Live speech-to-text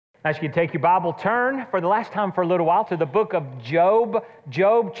I ask you to take your Bible, turn for the last time for a little while to the book of Job.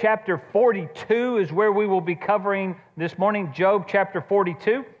 Job chapter 42 is where we will be covering this morning. Job chapter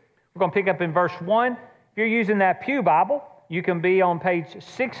 42. We're going to pick up in verse 1. If you're using that Pew Bible, you can be on page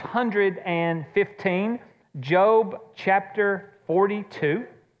 615. Job chapter 42.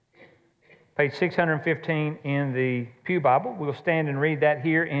 Page 615 in the Pew Bible. We'll stand and read that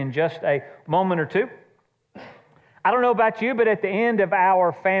here in just a moment or two. I don't know about you, but at the end of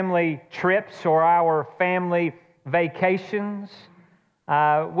our family trips or our family vacations,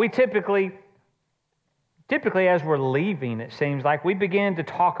 we typically as we're leaving, it seems like, we begin to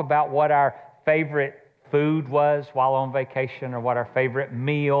talk about what our favorite food was while on vacation, or what our favorite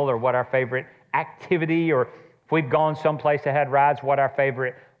meal, or what our favorite activity, or if we've gone someplace that had rides, what our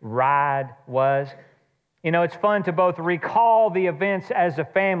favorite ride was. You know, it's fun to both recall the events as a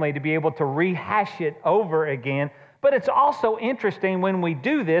family, to be able to rehash it over again. But it's also interesting when we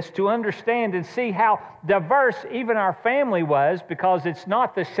do this to understand and see how diverse even our family was, because it's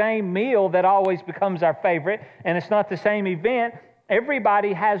not the same meal that always becomes our favorite, and it's not the same event.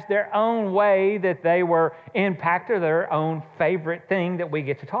 Everybody has their own way that they were impacted, or their own favorite thing that we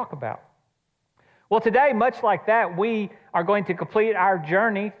get to talk about. Well, today, much like that, we are going to complete our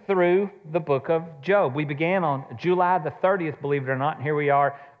journey through the book of Job. We began on July the 30th, believe it or not, and here we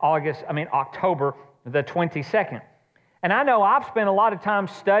are, October the 22nd. And I know I've spent a lot of time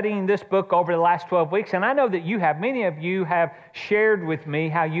studying this book over the last 12 weeks, and I know that you have. Many of you have shared with me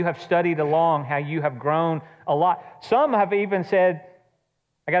how you have studied along, how you have grown a lot. Some have even said,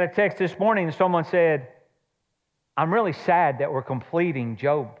 I got a text this morning, and someone said, I'm really sad that we're completing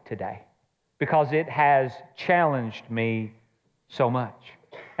Job today, because it has challenged me so much.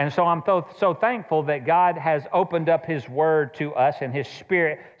 And so I'm so thankful that God has opened up His Word to us and His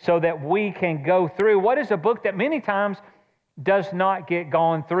Spirit so that we can go through what is a book that many times does not get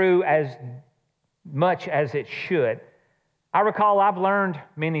gone through as much as it should. I recall I've learned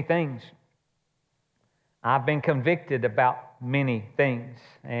many things. I've been convicted about many things.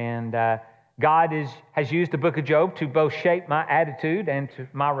 And God has used the book of Job to both shape my attitude and to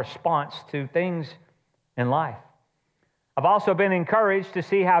my response to things in life. I've also been encouraged to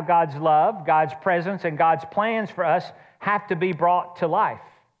see how God's love, God's presence, and God's plans for us have to be brought to life.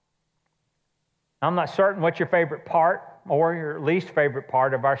 I'm not certain what your favorite part or your least favorite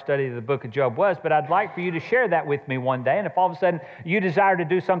part of our study of the book of Job was, but I'd like for you to share that with me one day. And if all of a sudden you desire to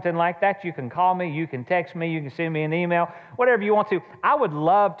do something like that, you can call me, you can text me, you can send me an email, whatever you want to. I would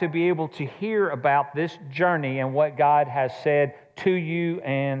love to be able to hear about this journey and what God has said to you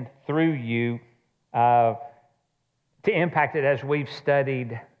and through you to impact it as we've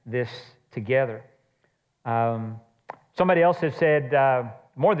studied this together. Somebody else has said,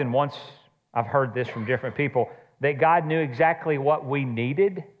 more than once I've heard this from different people, that God knew exactly what we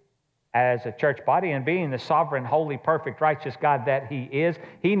needed as a church body, and being the sovereign, holy, perfect, righteous God that He is,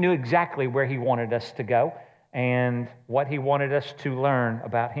 He knew exactly where He wanted us to go and what He wanted us to learn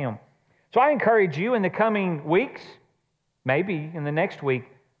about Him. So I encourage you in the coming weeks, maybe in the next week,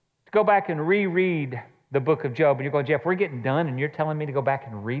 to go back and reread the book of Job. And you're going, Jeff, we're getting done and you're telling me to go back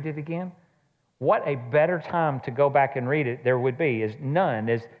and read it again? What a better time to go back and read it there would be, is none,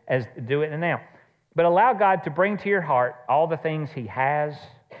 as do it now. But allow God to bring to your heart all the things He has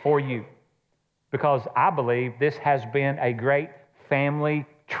for you. Because I believe this has been a great family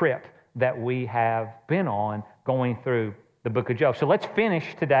trip that we have been on going through the book of Job. So let's finish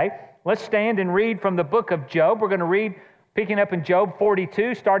today. Let's stand and read from the book of Job. We're going to read, picking up in Job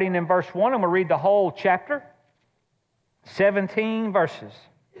 42, starting in verse 1. I'm going to read the whole chapter, 17 verses.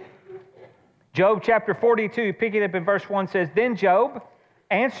 Job chapter 42, picking up in verse 1, says, Then Job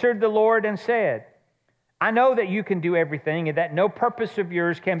answered the Lord and said, I know that you can do everything, and that no purpose of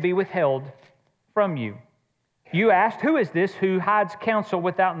yours can be withheld from you. You asked, Who is this who hides counsel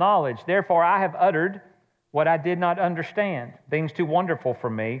without knowledge? Therefore I have uttered what I did not understand, things too wonderful for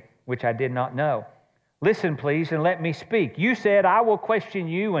me, which I did not know. Listen, please, and let me speak. You said, I will question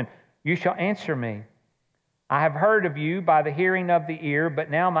you, and you shall answer me. I have heard of you by the hearing of the ear,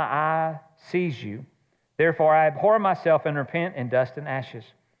 but now my eye sees you. Therefore I abhor myself and repent in dust and ashes.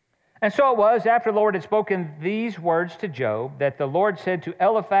 And so it was, after the Lord had spoken these words to Job, that the Lord said to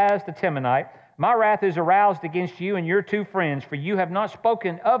Eliphaz the Temanite, My wrath is aroused against you and your two friends, for you have not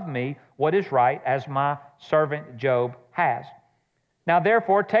spoken of me what is right, as my servant Job has. Now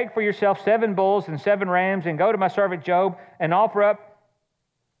therefore take for yourself 7 bulls and 7 rams, and go to my servant Job, and offer up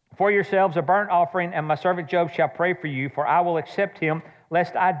for yourselves a burnt offering, and my servant Job shall pray for you, for I will accept him,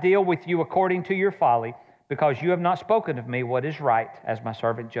 lest I deal with you according to your folly, because you have not spoken of me what is right, as my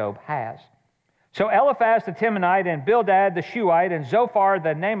servant Job has. So Eliphaz the Temanite and Bildad the Shuhite and Zophar the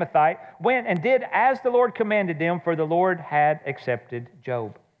Naamathite went and did as the Lord commanded them, for the Lord had accepted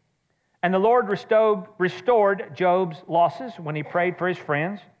Job. And the Lord restored Job's losses when he prayed for his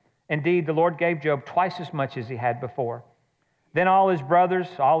friends. Indeed, the Lord gave Job twice as much as he had before. Then all his brothers,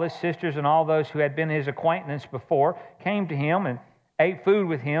 all his sisters, and all those who had been his acquaintance before came to him and ate food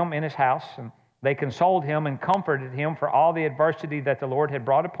with him in his house. And they consoled him and comforted him for all the adversity that the Lord had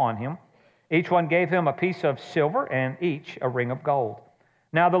brought upon him. Each one gave him a piece of silver and each a ring of gold.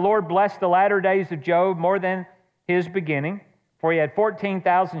 Now the Lord blessed the latter days of Job more than his beginning, for he had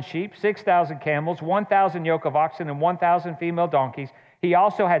 14,000 sheep, 6,000 camels, 1,000 yoke of oxen, and 1,000 female donkeys. He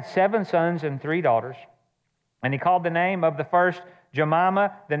also had 7 sons and 3 daughters. And he called the name of the first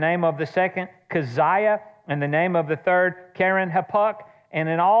Jemimah, the name of the second Keziah, and the name of the third Keren-happuch. And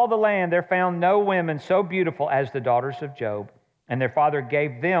in all the land there found no women so beautiful as the daughters of Job. And their father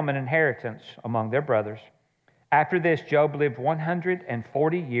gave them an inheritance among their brothers. After this, Job lived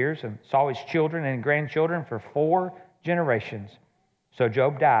 140 years and saw his children and grandchildren for 4 generations. So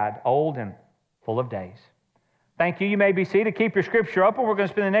Job died old and full of days. Thank you. You may be seated. Keep your scripture open. We're going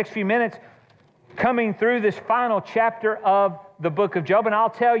to spend the next few minutes coming through this final chapter of the book of Job. And I'll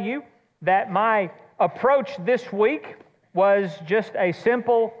tell you that my approach this week was just a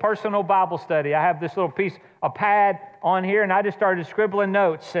simple personal Bible study. I have this little piece of pad on here, and I just started scribbling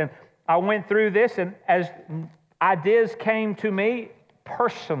notes. And I went through this, and as ideas came to me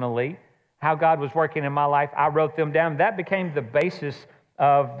personally, how God was working in my life, I wrote them down. That became the basis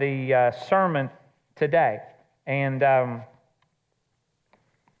of the sermon today. And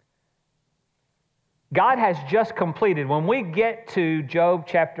God has just completed, when we get to Job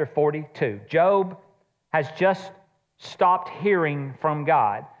chapter 42, Job has just stopped hearing from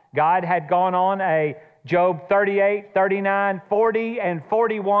God. God had gone on a Job 38, 39, 40, and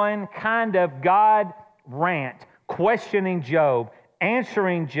 41 kind of God rant, questioning Job,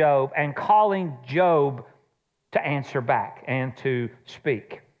 answering Job, and calling Job to answer back and to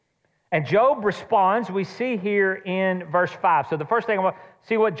speak. And Job responds, we see here in verse 5. So the first thing I want to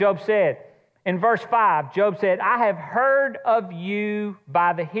see what Job said. In verse 5, Job said, I have heard of you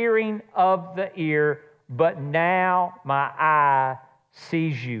by the hearing of the ear, but now my eye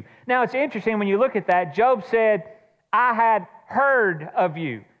sees you. Now it's interesting when you look at that. Job said, I had heard of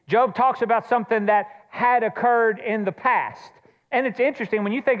you. Job talks about something that had occurred in the past. And it's interesting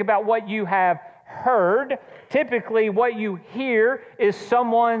when you think about what you have heard, typically what you hear is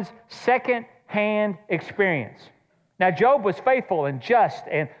someone's second-hand experience. Now Job was faithful and just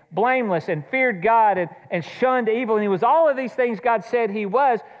and blameless and feared God and shunned evil, and he was all of these things God said he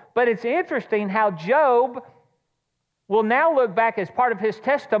was. But it's interesting how Job will now look back as part of his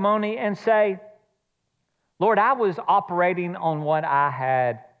testimony and say, Lord, I was operating on what I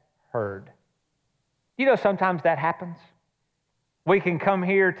had heard. You know, sometimes that happens. We can come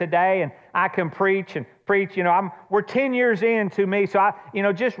here today and I can preach. We're 10 years into me, so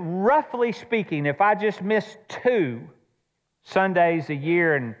just roughly speaking, if I just miss 2 Sundays a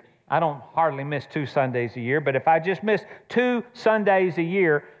year, and I don't hardly miss 2 Sundays a year, but if I just miss 2 Sundays a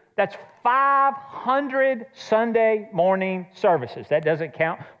year, that's 500 Sunday morning services. That doesn't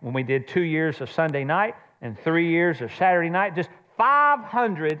count when we did 2 years of Sunday night and 3 years of Saturday night, just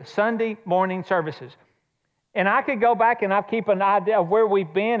 500 Sunday morning services. And I could go back and I'll keep an idea of where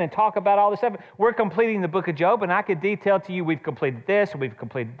we've been and talk about all this stuff. We're completing the book of Job, and I could detail to you we've completed this, and we've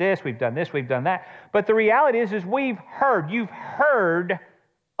completed this, we've done this, we've done that. But the reality is you've heard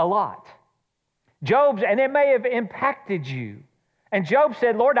a lot. Job's, and it may have impacted you. And Job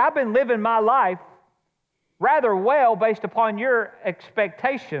said, Lord, I've been living my life rather well based upon your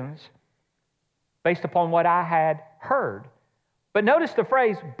expectations, based upon what I had heard. But notice the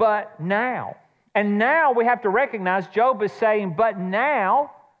phrase, but now. And now we have to recognize Job is saying, but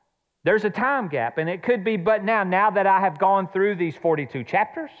now, there's a time gap. And it could be, but now that I have gone through these 42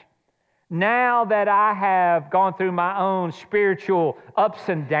 chapters, now that I have gone through my own spiritual ups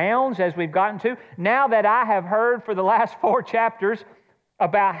and downs as we've gotten to, now that I have heard for the last 4 chapters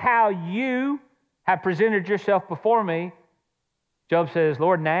about how you have presented yourself before me, Job says,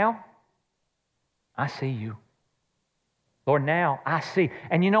 Lord, now I see you. Lord, now I see.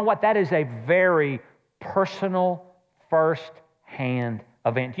 And you know what? That is a very personal, first-hand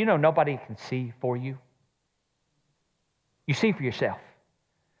event. You know nobody can see for you. You see for yourself.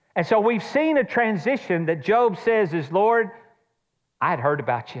 And so we've seen a transition that Job says is, Lord, I had heard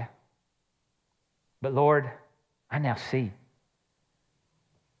about you. But Lord, I now see.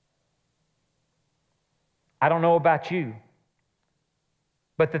 I don't know about you,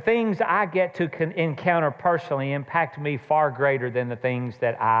 but the things I get to encounter personally impact me far greater than the things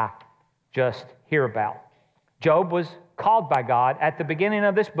that I just hear about. Job was called by God at the beginning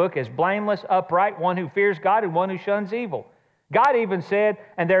of this book as blameless, upright, one who fears God and one who shuns evil. God even said,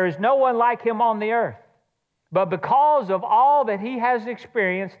 and there is no one like him on the earth. But because of all that he has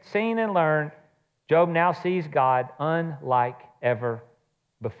experienced, seen, and learned, Job now sees God unlike ever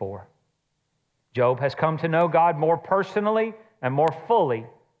before. Job has come to know God more personally and more fully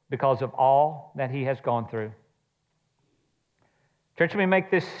because of all that he has gone through. Church, let me make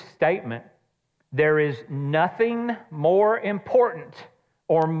this statement. There is nothing more important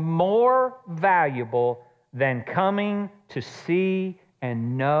or more valuable than coming to see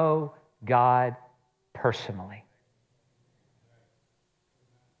and know God personally.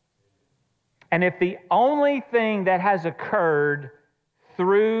 And if the only thing that has occurred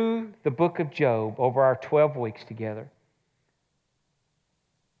through the book of Job over our 12 weeks together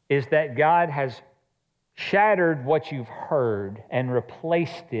is that God has shattered what you've heard and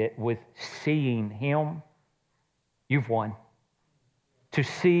replaced it with seeing Him, you've won. To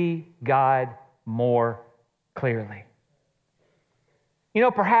see God more clearly. You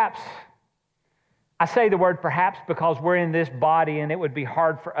know, perhaps, I say the word perhaps because we're in this body and it would be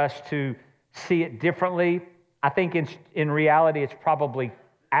hard for us to see it differently. I think in reality it's probably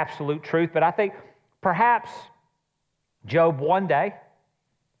absolute truth, but I think perhaps Job one day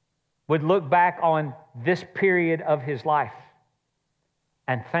would look back on this period of his life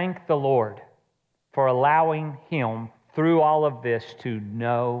and thank the Lord for allowing him through all of this to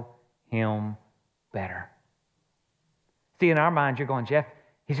know Him better. See, in our minds, you're going, Jeff,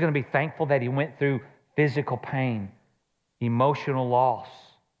 he's going to be thankful that he went through physical pain, emotional loss,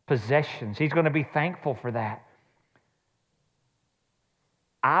 possessions. He's going to be thankful for that.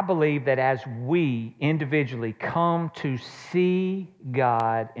 I believe that as we individually come to see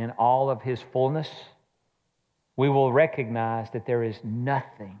God in all of His fullness, we will recognize that there is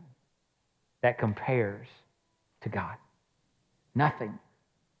nothing that compares to God. Nothing.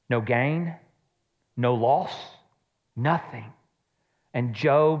 No gain, no loss, nothing. And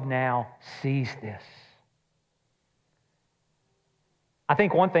Job now sees this. I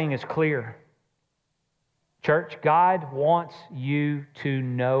think one thing is clear. Church, God wants you to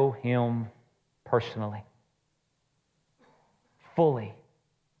know Him personally, fully,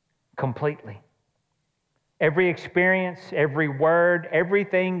 completely. Every experience, every word,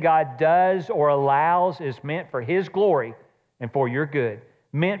 everything God does or allows is meant for His glory and for your good,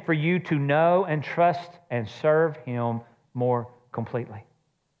 meant for you to know and trust and serve Him more completely.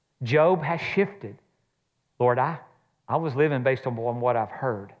 Job has shifted. Lord, I was living based on what I've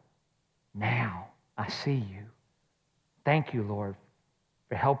heard. Now I see you. Thank you, Lord,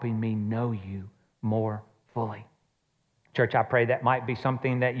 for helping me know you more fully. Church, I pray that might be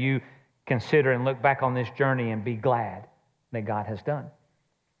something that you consider and look back on this journey and be glad that God has done.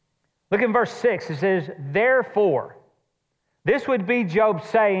 Look in verse 6. It says, therefore, this would be Job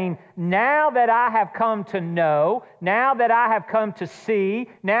saying, now that I have come to know, now that I have come to see,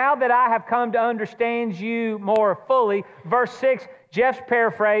 now that I have come to understand you more fully. Verse 6, Jeff's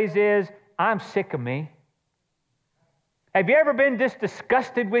paraphrase is, I'm sick of me. Have you ever been just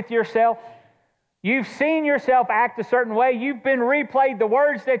disgusted with yourself? You've seen yourself act a certain way. You've been replayed the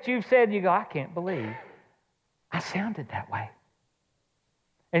words that you've said, and you go, I can't believe I sounded that way.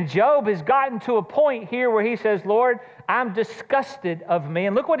 And Job has gotten to a point here where he says, Lord, I'm disgusted of me.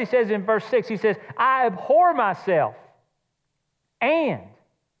 And look what he says in verse 6. He says, I abhor myself and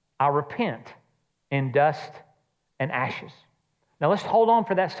I repent in dust and ashes. Now let's hold on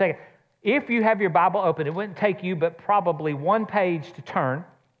for that second. If you have your Bible open, it wouldn't take you but probably one page to turn.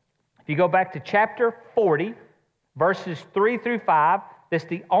 If you go back to chapter 40, verses 3 through 5, that's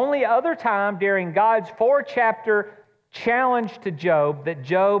the only other time during God's 4-chapter challenge to Job that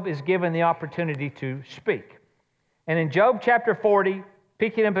Job is given the opportunity to speak. And in Job chapter 40,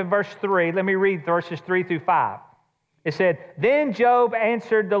 picking up in verse 3, let me read verses 3 through 5. It said, then Job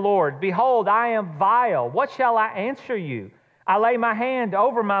answered the Lord, behold, I am vile. What shall I answer you? I lay my hand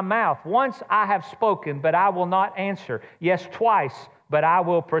over my mouth. Once I have spoken, but I will not answer. Yes, twice, but I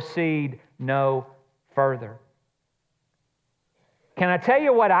will proceed no further. Can I tell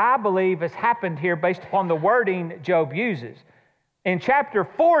you what I believe has happened here based upon the wording Job uses? In chapter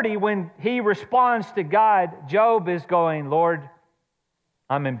 40, when he responds to God, Job is going, Lord,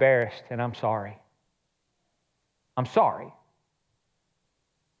 I'm embarrassed and I'm sorry. I'm sorry.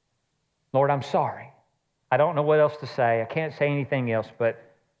 Lord, I'm sorry. I don't know what else to say. I can't say anything else, but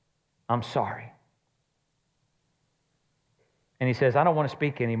I'm sorry. And he says, I don't want to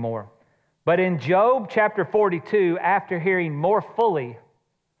speak anymore. But in Job chapter 42, after hearing more fully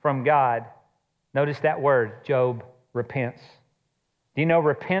from God, notice that word, Job repents. Do you know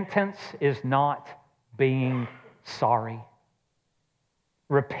repentance is not being sorry?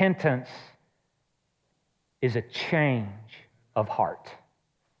 Repentance is a change of heart.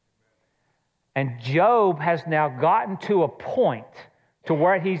 And Job has now gotten to a point to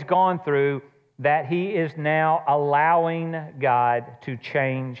where he's gone through that he is now allowing God to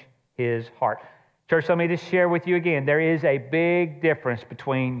change his heart. Church, let me just share with you again. There is a big difference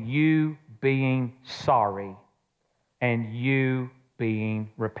between you being sorry and you being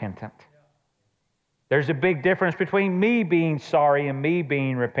repentant. There's a big difference between me being sorry and me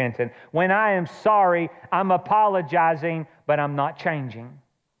being repentant. When I am sorry, I'm apologizing, but I'm not changing.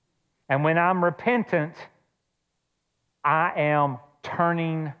 And when I'm repentant, I am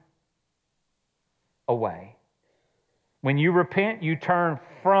turning away. When you repent, you turn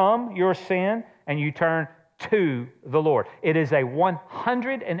from your sin and you turn to the Lord. It is a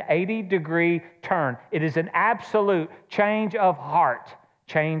 180-degree turn. It is an absolute change of heart,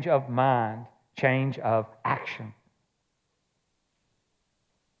 change of mind, change of action.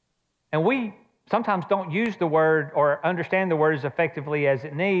 And we sometimes don't use the word or understand the word as effectively as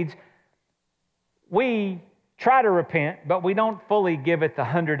it needs. We try to repent, but we don't fully give it the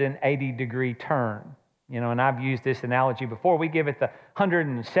 180-degree turn. You know, and I've used this analogy before. We give it the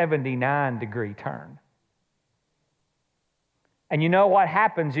 179-degree turn. And you know what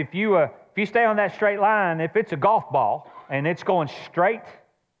happens if you stay on that straight line, if it's a golf ball and it's going straight,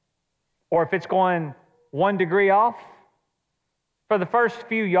 or if it's going 1 degree off, for the first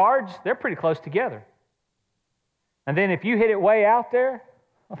few yards, they're pretty close together. And then if you hit it way out there,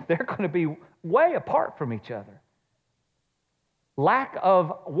 they're going to be way apart from each other. Lack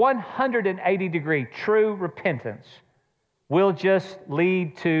of 180-degree true repentance will just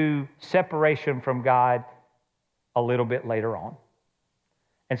lead to separation from God a little bit later on.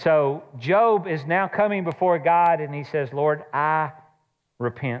 And so Job is now coming before God and he says, Lord, I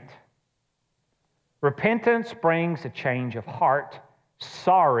repent. Repentance brings a change of heart.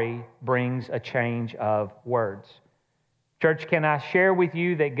 Sorry brings a change of words. Church, can I share with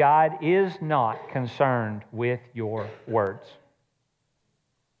you that God is not concerned with your words?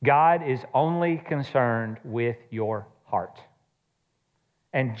 God is only concerned with your heart.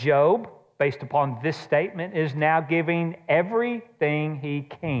 And Job, based upon this statement, is now giving everything he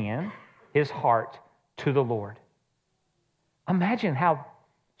can, his heart, to the Lord. Imagine how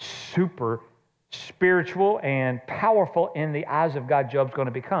super spiritual and powerful in the eyes of God Job's going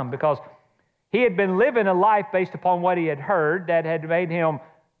to become, because he had been living a life based upon what he had heard that had made him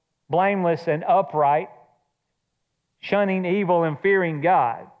blameless and upright, shunning evil and fearing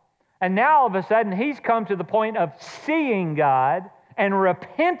God. And now all of a sudden he's come to the point of seeing God and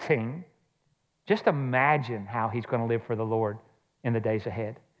repenting. Just imagine how he's going to live for the Lord in the days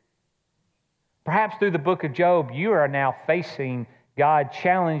ahead. Perhaps through the book of Job, you are now facing God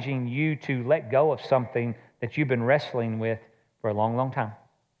challenging you to let go of something that you've been wrestling with for a long, long time.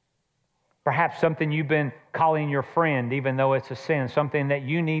 Perhaps something you've been calling your friend, even though it's a sin, something that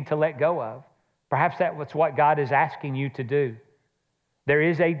you need to let go of. Perhaps that's what God is asking you to do. There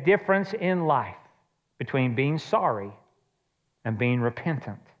is a difference in life between being sorry and being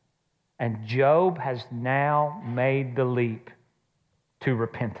repentant. And Job has now made the leap to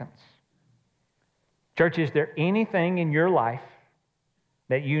repentance. Church, is there anything in your life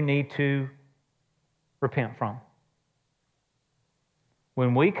that you need to repent from?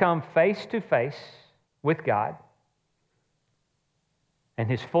 When we come face to face with God and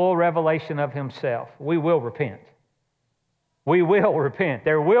His full revelation of Himself, we will repent. We will repent.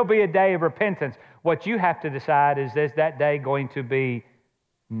 There will be a day of repentance. What you have to decide is that day going to be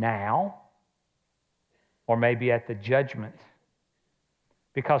now or maybe at the judgment?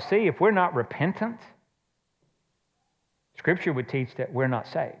 Because see, if we're not repentant, Scripture would teach that we're not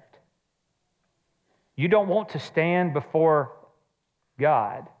saved. You don't want to stand before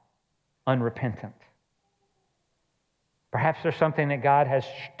God unrepentant. Perhaps there's something that God has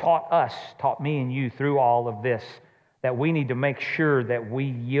taught me and you through all of this, that we need to make sure that we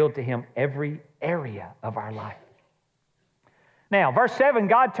yield to Him every area of our life. Now, verse 7,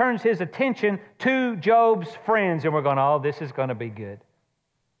 God turns His attention to Job's friends, and we're going, oh, this is going to be good.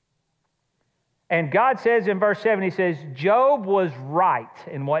 And God says in verse 7, He says, Job was right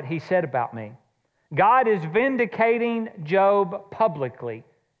in what he said about me. God is vindicating Job publicly.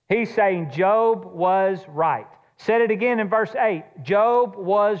 He's saying Job was right. Said it again in verse 8, Job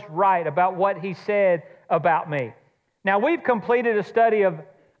was right about what he said about me. Now, we've completed a study of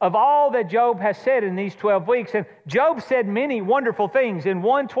all that Job has said in these 12 weeks, and Job said many wonderful things. In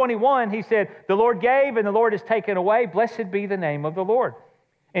 121, he said, the Lord gave and the Lord has taken away. Blessed be the name of the Lord.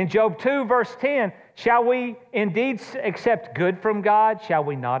 In Job 2, verse 10, Shall we indeed accept good from God? Shall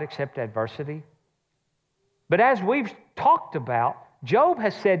we not accept adversity? But as we've talked about, Job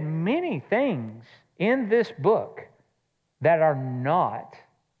has said many things in this book that are not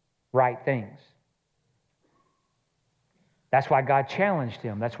right things. That's why God challenged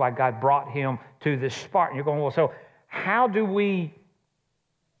him. That's why God brought him to this spot. And you're going, well, so how do we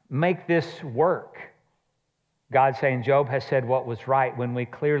make this work? God saying Job has said what was right when we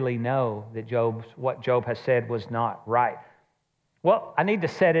clearly know that what Job has said was not right. Well, I need to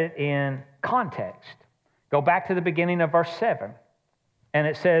set it in context. Go back to the beginning of verse 7. And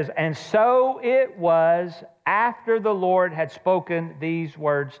it says, and so it was after the Lord had spoken these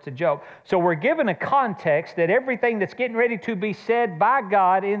words to Job. So we're given a context that everything that's getting ready to be said by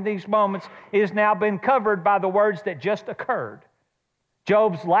God in these moments is now been covered by the words that just occurred.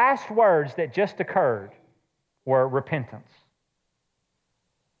 Job's last words that just occurred were repentance.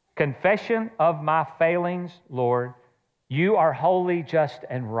 Confession of my failings, Lord. You are holy, just,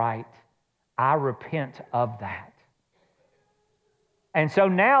 and right. I repent of that. And so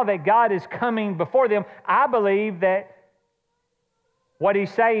now that God is coming before them, I believe that what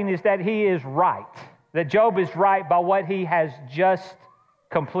he's saying is that he is right, that Job is right by what he has just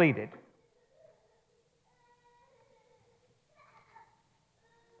completed.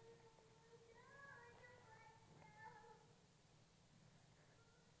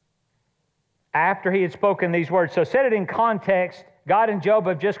 After he had spoken these words. So set it in context. God and Job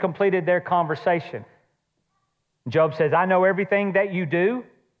have just completed their conversation. Job says, I know everything that you do.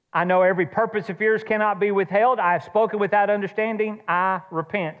 I know every purpose of yours cannot be withheld. I have spoken without understanding. I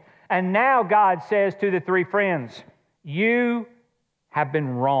repent. And now God says to the three friends, you have been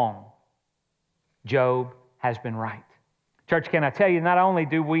wrong. Job has been right. Church, can I tell you, not only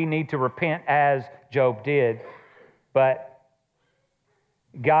do we need to repent as Job did, but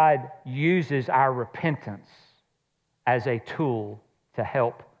God uses our repentance as a tool to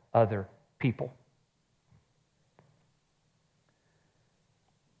help other people.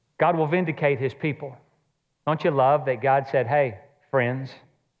 God will vindicate his people. Don't you love that God said, hey, friends,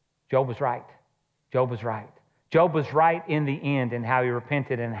 Job was right. Job was right. Job was right in the end in how he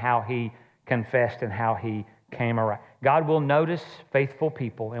repented and how he confessed and how he came around. God will notice faithful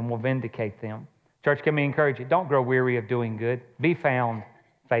people and will vindicate them. Church, can we encourage you? Don't grow weary of doing good. Be found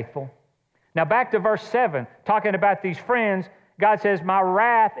faithful. Now back to verse 7, talking about these friends, God says, my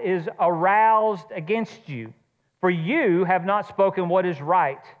wrath is aroused against you, for you have not spoken what is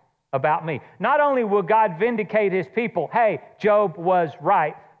right about me. Not only will God vindicate his people, hey, Job was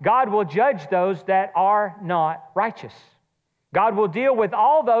right, God will judge those that are not righteous. God will deal with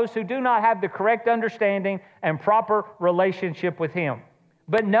all those who do not have the correct understanding and proper relationship with him.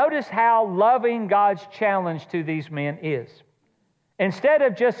 But notice how loving God's challenge to these men is. Instead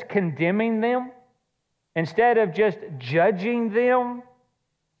of just condemning them, instead of just judging them,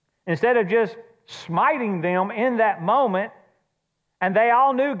 instead of just smiting them in that moment, and they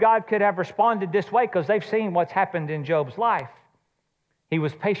all knew God could have responded this way because they've seen what's happened in Job's life. He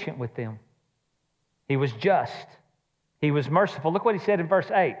was patient with them. He was just. He was merciful. Look what he said in verse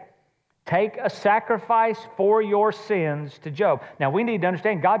 8. Take a sacrifice for your sins to Job. Now we need to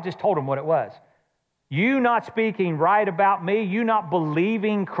understand God just told him what it was. You not speaking right about me, you not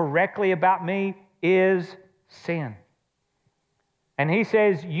believing correctly about me is sin. And he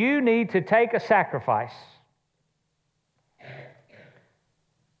says you need to take a sacrifice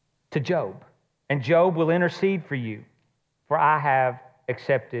to Job, and Job will intercede for you, for I have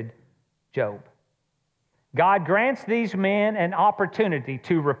accepted Job. God grants these men an opportunity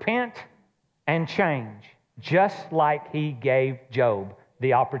to repent and change, just like he gave Job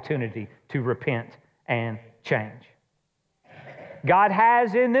the opportunity to repent and change. God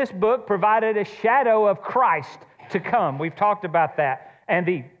has in this book provided a shadow of Christ to come. We've talked about that, and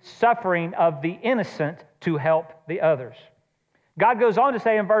the suffering of the innocent to help the others. God goes on to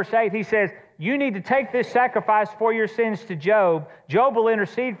say in verse 8, he says, you need to take this sacrifice for your sins to Job. Job will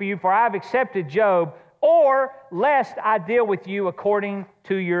intercede for you, for I have accepted Job, or lest I deal with you according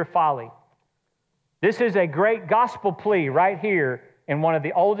to your folly. This is a great gospel plea right here in one of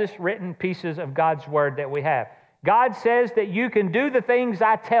the oldest written pieces of God's Word that we have. God says that you can do the things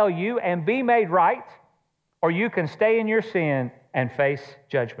I tell you and be made right, or you can stay in your sin and face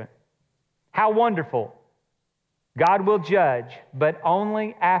judgment. How wonderful. God will judge, but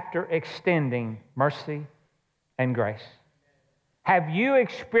only after extending mercy and grace. Have you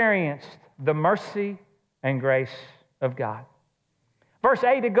experienced the mercy and grace of God? Verse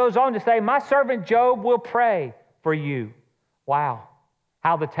 8, it goes on to say, my servant Job will pray for you. Wow,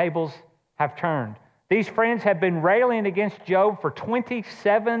 how the tables have turned. These friends have been railing against Job for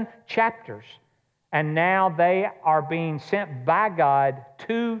 27 chapters. And now they are being sent by God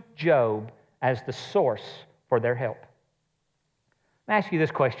to Job as the source for their help. Let me ask you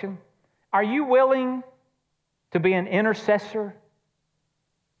this question. Are you willing to be an intercessor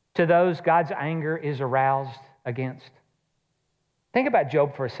to those God's anger is aroused against? Think about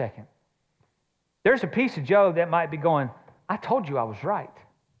Job for a second. There's a piece of Job that might be going, I told you I was right.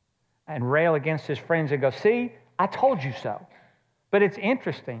 And rail against his friends and go, see, I told you so. But it's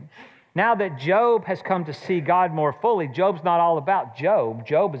interesting. Now that Job has come to see God more fully, Job's not all about Job.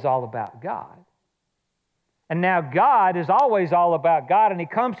 Job is all about God. And now God is always all about God, and he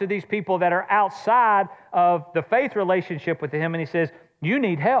comes to these people that are outside of the faith relationship with him, and he says, you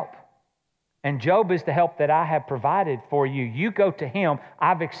need help. And Job is the help that I have provided for you. You go to him.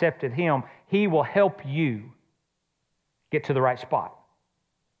 I've accepted him. He will help you get to the right spot.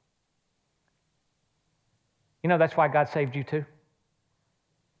 You know, that's why God saved you too.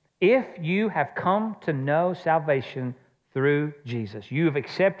 If you have come to know salvation through Jesus, you have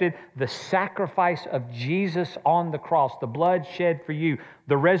accepted the sacrifice of Jesus on the cross, the blood shed for you,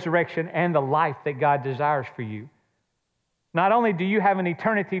 the resurrection and the life that God desires for you. Not only do you have an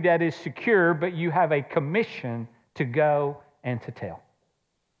eternity that is secure, but you have a commission to go and to tell.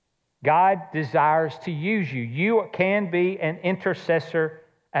 God desires to use you. You can be an intercessor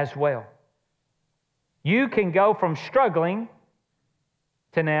as well. You can go from struggling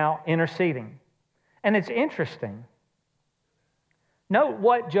to now interceding. And it's interesting. Note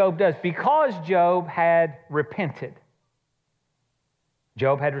what Job does. Because Job had repented,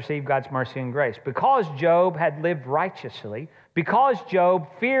 Job had received God's mercy and grace. Because Job had lived righteously, because Job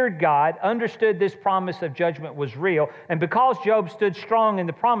feared God, understood this promise of judgment was real, and because Job stood strong in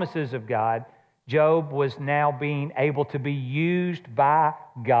the promises of God, Job was now being able to be used by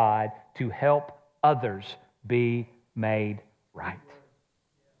God to help others be made right.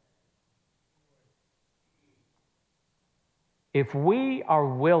 If we are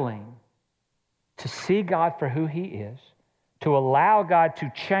willing to see God for who He is, to allow God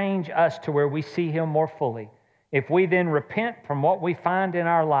to change us to where we see Him more fully, if we then repent from what we find in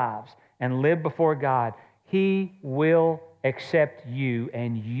our lives and live before God, He will accept you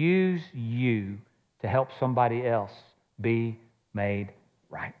and use you to help somebody else be made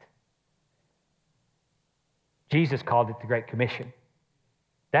right. Jesus called it the Great Commission.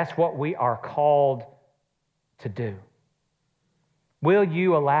 That's what we are called to do. Will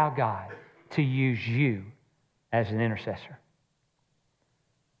you allow God to use you as an intercessor?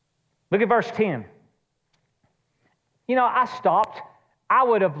 Look at verse 10. You know, I stopped. I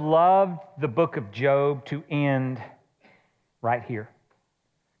would have loved the book of Job to end right here.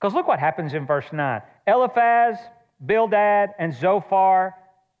 Because look what happens in verse 9. Eliphaz, Bildad, and Zophar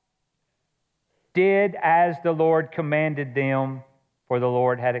did as the Lord commanded them, for the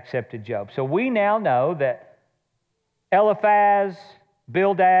Lord had accepted Job. So we now know that Eliphaz,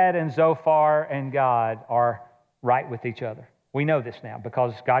 Bildad, and Zophar and God are right with each other. We know this now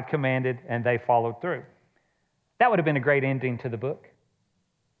because God commanded and they followed through. That would have been a great ending to the book.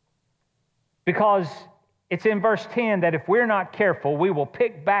 Because it's in verse 10 that if we're not careful, we will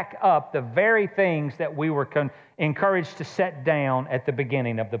pick back up the very things that we were encouraged to set down at the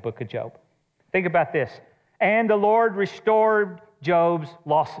beginning of the book of Job. Think about this. And the Lord restored Job's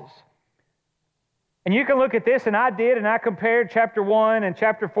losses. And you can look at this, and I did, and I compared chapter 1 and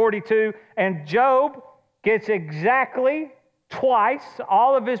chapter 42, and Job gets exactly twice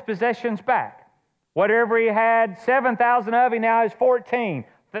all of his possessions back. Whatever he had 7,000 of, he now has 14.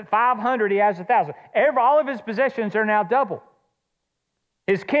 500, he has 1,000. All of his possessions are now double.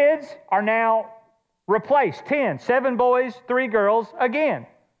 His kids are now replaced. 10, 7 boys, 3 girls again.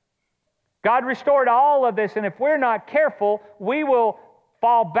 God restored all of this, and if we're not careful, we will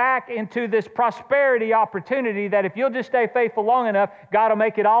fall back into this prosperity opportunity that if you'll just stay faithful long enough, God will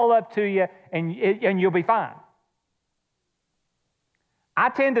make it all up to you and you'll be fine. I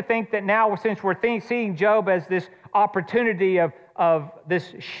tend to think that now, since we're seeing Job as this opportunity of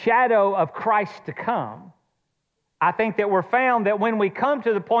this shadow of Christ to come, I think that we're found that when we come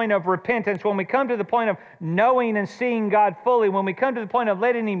to the point of repentance, when we come to the point of knowing and seeing God fully, when we come to the point of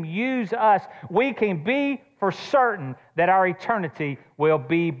letting Him use us, we can be for certain that our eternity will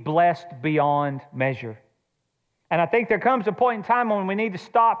be blessed beyond measure. And I think there comes a point in time when we need to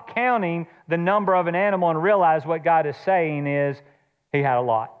stop counting the number of an animal and realize what God is saying is, He had a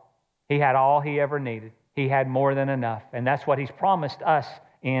lot. He had all He ever needed. He had more than enough. And that's what He's promised us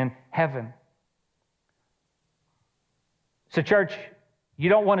in heaven. So church, you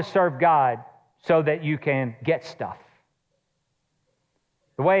don't want to serve God so that you can get stuff.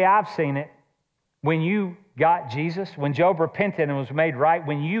 The way I've seen it, when you got Jesus, when Job repented and was made right,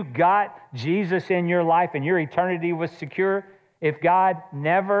 when you got Jesus in your life and your eternity was secure, if God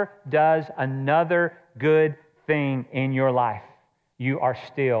never does another good thing in your life, you are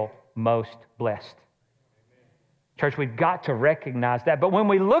still most blessed. Church, we've got to recognize that. But when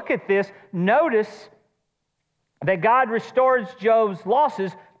we look at this, notice that God restores Job's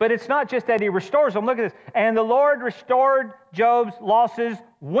losses, but it's not just that He restores them. Look at this. And the Lord restored Job's losses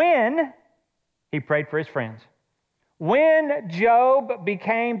when he prayed for his friends. When Job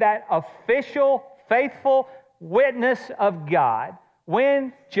became that official, faithful witness of God,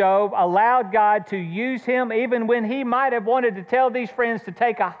 when Job allowed God to use him, even when he might have wanted to tell these friends to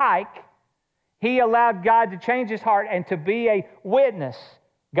take a hike, he allowed God to change his heart and to be a witness.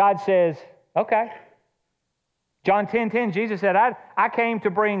 God says, okay. John 10:10, Jesus said, I came to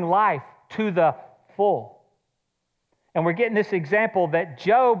bring life to the full. And we're getting this example that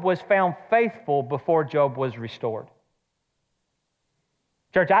Job was found faithful before Job was restored.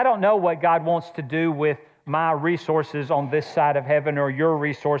 Church, I don't know what God wants to do with my resources on this side of heaven, or your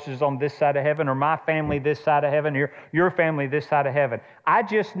resources on this side of heaven, or my family this side of heaven, or your family this side of heaven. I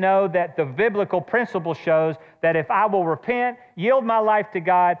just know that the biblical principle shows that if I will repent, yield my life to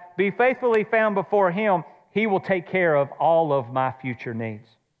God, be faithfully found before Him, He will take care of all of my future needs.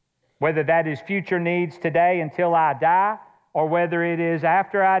 Whether that is future needs today until I die, or whether it is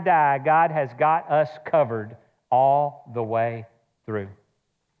after I die, God has got us covered all the way through.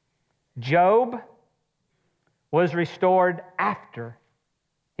 Job was restored after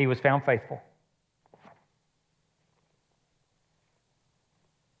he was found faithful.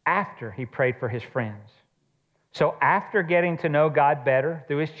 After he prayed for his friends. So after getting to know God better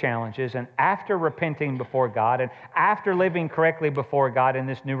through his challenges, and after repenting before God, and after living correctly before God in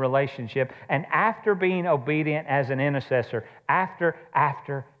this new relationship, and after being obedient as an intercessor, after,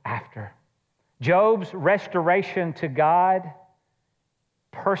 Job's restoration to God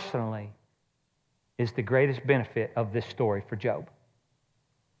personally is the greatest benefit of this story for Job.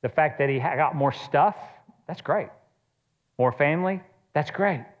 The fact that he got more stuff, that's great. More family, that's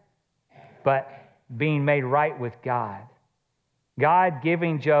great. But being made right with God, God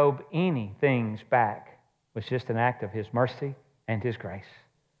giving Job any things back, was just an act of His mercy and His grace.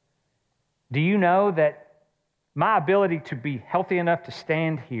 Do you know that my ability to be healthy enough to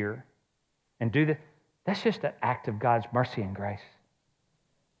stand here and do this, that's just an act of God's mercy and grace.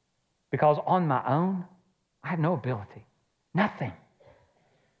 Because on my own, I have no ability. Nothing.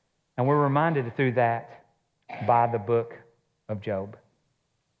 And we're reminded through that by the book of Job.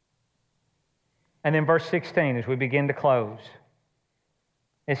 And then verse 16, as we begin to close,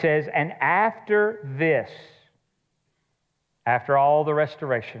 it says, and after this, after all the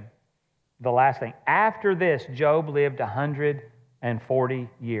restoration, the last thing, after this, Job lived 140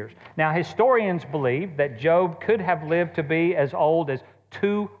 years. Now, historians believe that Job could have lived to be as old as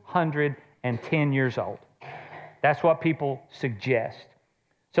 210 years old. That's what people suggest.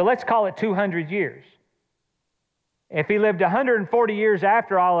 So let's call it 200 years. If he lived 140 years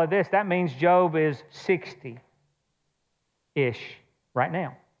after all of this, that means Job is 60-ish right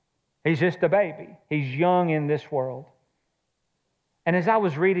now. He's just a baby. He's young in this world. And as I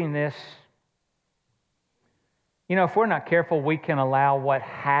was reading this, you know, if we're not careful, we can allow what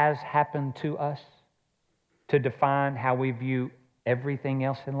has happened to us to define how we view everything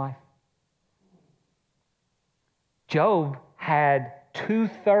else in life. Job had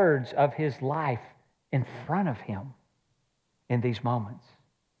 2/3 of his life in front of him in these moments.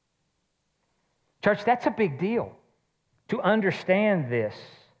 Church, that's a big deal to understand this.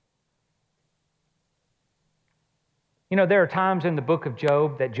 You know, there are times in the book of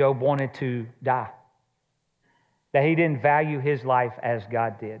Job that Job wanted to die, that he didn't value his life as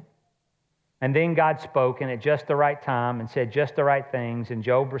God did. And then God spoke, and at just the right time, and said just the right things, and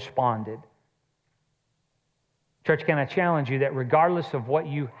Job responded. Church, can I challenge you that regardless of what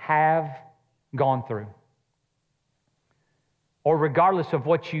you have gone through, or regardless of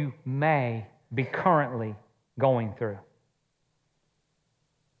what you may be currently going through,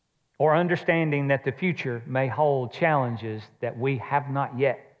 or understanding that the future may hold challenges that we have not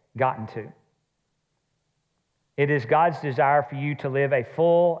yet gotten to, it is God's desire for you to live a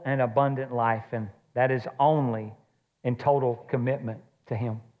full and abundant life, and that is only in total commitment to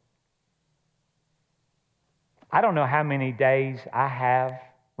Him. I don't know how many days I have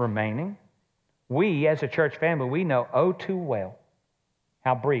remaining. We, as a church family, we know oh too well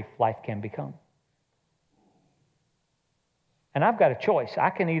how brief life can become. And I've got a choice. I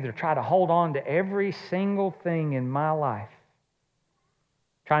can either try to hold on to every single thing in my life,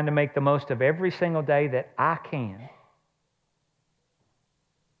 trying to make the most of every single day that I can,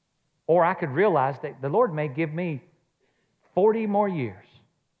 Or I could realize that the Lord may give me 40 more years,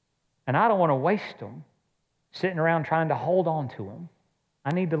 and I don't want to waste them sitting around trying to hold on to them.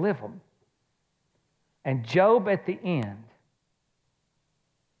 I need to live them. And Job at the end,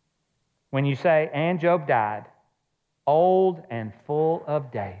 when you say, and Job died, old and full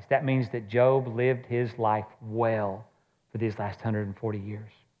of days, that means that Job lived his life well for these last 140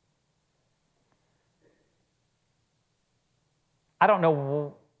 years. I don't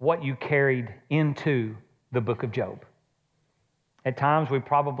know what you carried into the book of Job. At times, we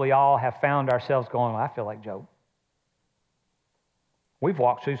probably all have found ourselves going, well, I feel like Job. We've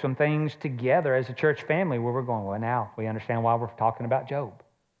walked through some things together as a church family where we're going, well, now we understand why we're talking about Job.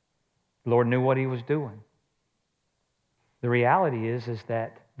 The Lord knew what he was doing. The reality is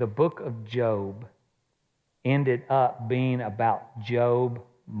that the book of Job ended up being about Job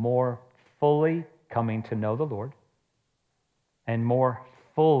more fully coming to know the Lord and more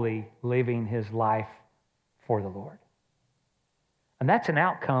fully living his life for the Lord. And that's an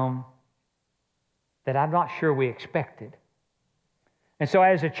outcome that I'm not sure we expected. And so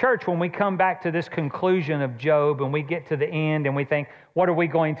as a church, when we come back to this conclusion of Job and we get to the end and we think, what are we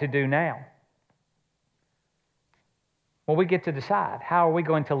going to do now? Well, we get to decide, how are we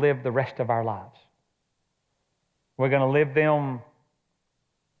going to live the rest of our lives? We're going to live them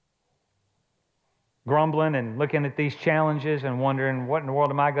grumbling and looking at these challenges and wondering, what in the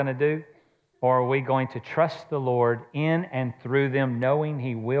world am I going to do? Or are we going to trust the Lord in and through them, knowing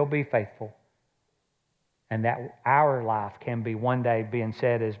he will be faithful, and that our life can be one day being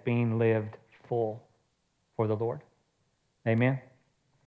said as being lived full for the Lord? Amen.